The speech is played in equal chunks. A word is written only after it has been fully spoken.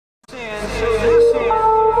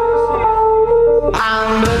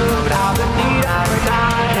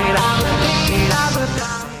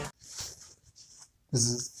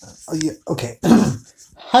Oh, yeah, okay.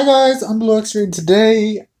 Hi guys, I'm Blue Extreme.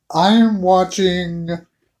 Today I'm watching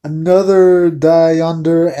another Die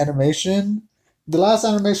Under animation. The last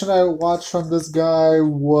animation I watched from this guy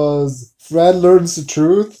was Fred Learns the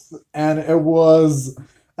Truth, and it was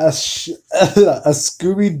a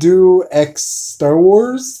Scooby Doo X Star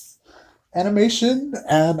Wars animation,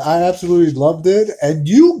 and I absolutely loved it. And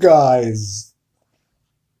you guys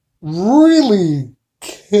really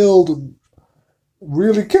killed,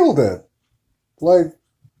 really killed it. Like,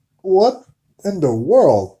 what in the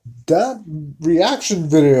world? That reaction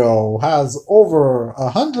video has over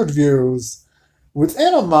 100 views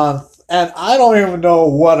within a month, and I don't even know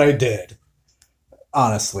what I did.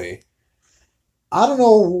 Honestly, I don't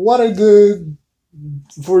know what I did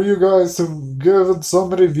for you guys to give it so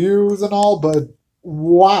many views and all, but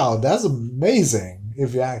wow, that's amazing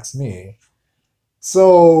if you ask me.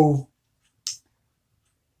 So,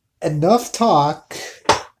 enough talk,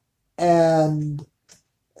 and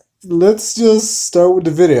let's just start with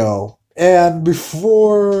the video. And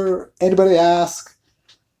before anybody asks,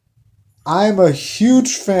 I'm a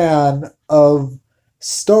huge fan of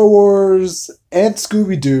Star Wars and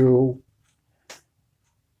Scooby Doo,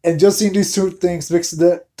 and just seeing these two things mixed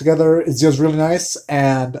together is just really nice.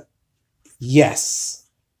 And yes.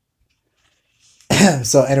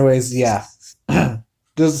 So, anyways, yeah.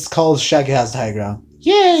 This is called Shaggy Has the High Ground.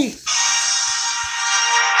 Yay! It's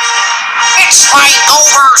right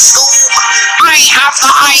over, Scoob. I have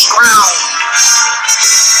the high ground.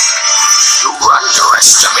 You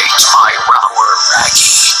underestimate my power,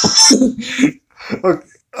 Raggy.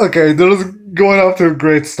 Okay, this is going off to a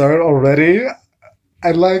great start already.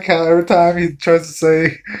 I like how every time he tries to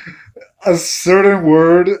say a certain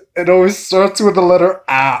word, it always starts with the letter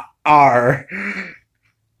R.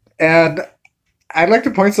 And I'd like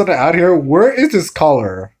to point something out here. Where is his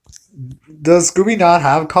collar? Does Scooby not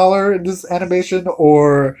have a collar in this animation,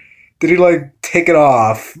 or did he like take it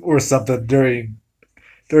off or something during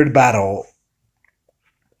the battle?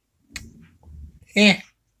 Eh.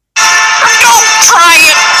 Don't try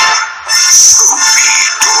it.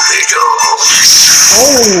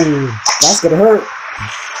 Oh, that's gonna hurt.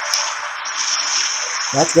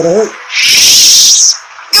 That's gonna hurt.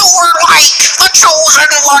 You were like the chosen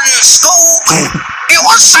one, Scoob. It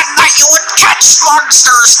was said that you would catch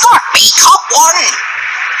monsters, not become one.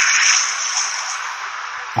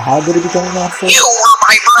 How did he become a monster? You were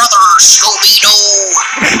my brother, Scooby-Doo.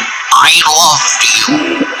 I loved you.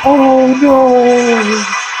 Oh no!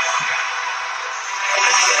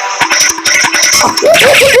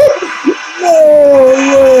 No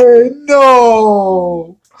way!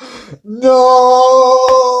 No!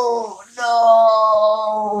 No!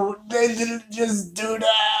 No! They didn't just do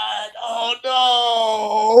that! Oh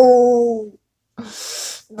no!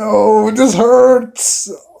 No, this hurts!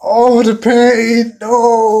 Oh, the pain!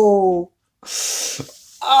 No!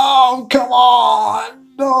 Oh, come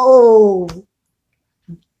on! No!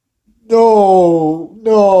 No!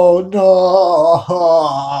 No! No!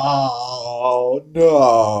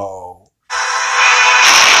 No!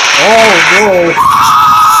 Oh no!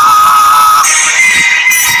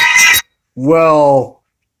 Well,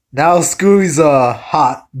 now Scooby's a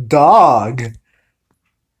hot dog.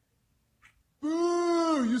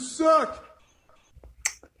 Boo! You suck!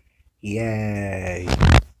 Yay.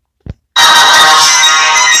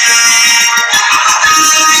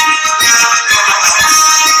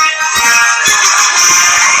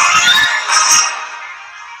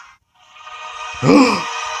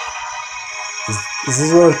 Is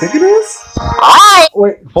this what I think it is?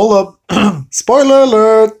 Wait, hold up. Spoiler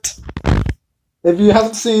alert! If you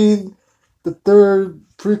haven't seen the third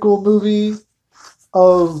prequel movie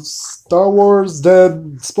of Star Wars,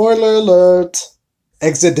 then spoiler alert.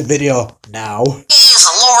 Exit the video now. He's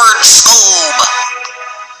Lord Scoob.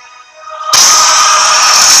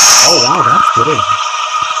 Oh wow, that's good.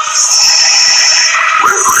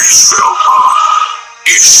 Where is Velma?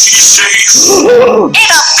 Is she safe? It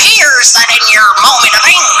appears that in your moment of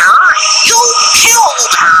anger, you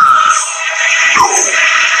killed her. No,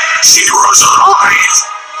 she was alive.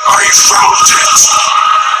 I found it.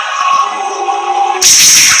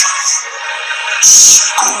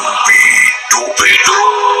 Scooby-Dooby-Doo.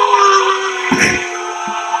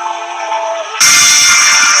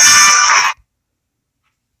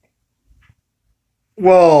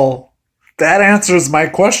 Well, that answers my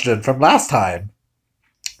question from last time.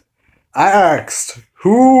 I asked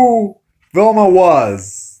who Velma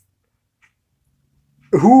was,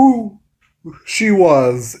 who she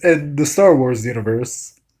was in the Star Wars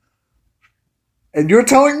universe, and you're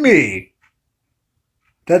telling me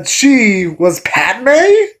that she was Padme?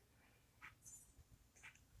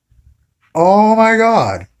 Oh my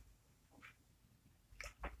god.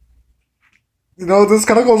 You know, this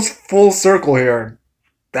kind of goes full circle here.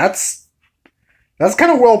 That's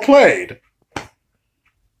kind of well played.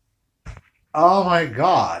 Oh my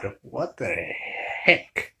god. What the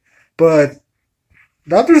heck? But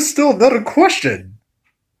now there's still another question.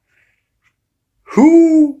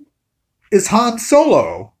 Who is Han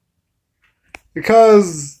Solo?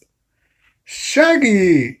 Because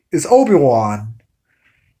Shaggy is Obi-Wan,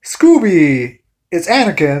 Scooby is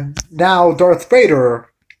Anakin, now Darth Vader,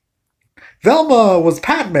 Velma was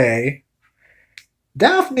Padme,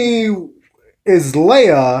 Daphne is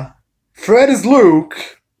Leia, Fred is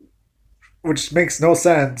Luke, which makes no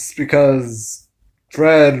sense because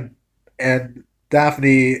Fred and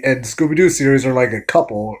Daphne and Scooby Doo series are like a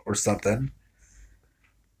couple or something.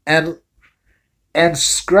 And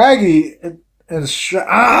Scraggy and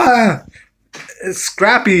Scrappy,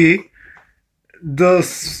 the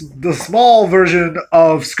small version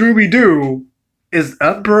of Scooby Doo, is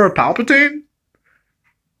Emperor Palpatine.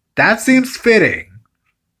 That seems fitting,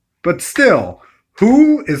 but still,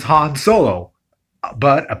 who is Han Solo?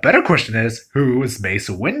 But a better question is, who is Mace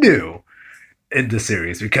Windu in the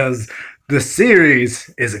series? Because the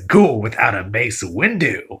series isn't cool without a Mace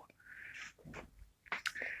Windu.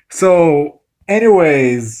 So,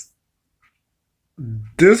 anyways,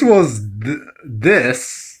 this was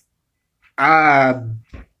this. Yeah,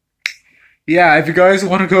 if you guys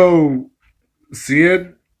want to go see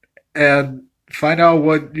it and find out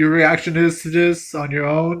what your reaction is to this on your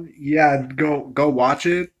own, yeah, go watch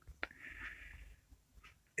it.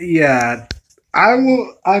 Yeah, I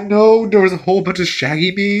will. I know there was a whole bunch of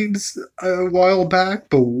Shaggy memes a while back,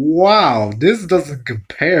 but wow, this doesn't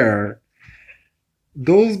compare.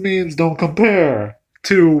 Those memes don't compare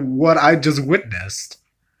to what I just witnessed.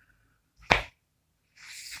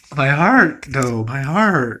 My heart, though, my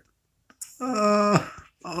heart. Oh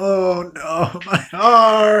no, my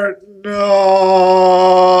heart, no.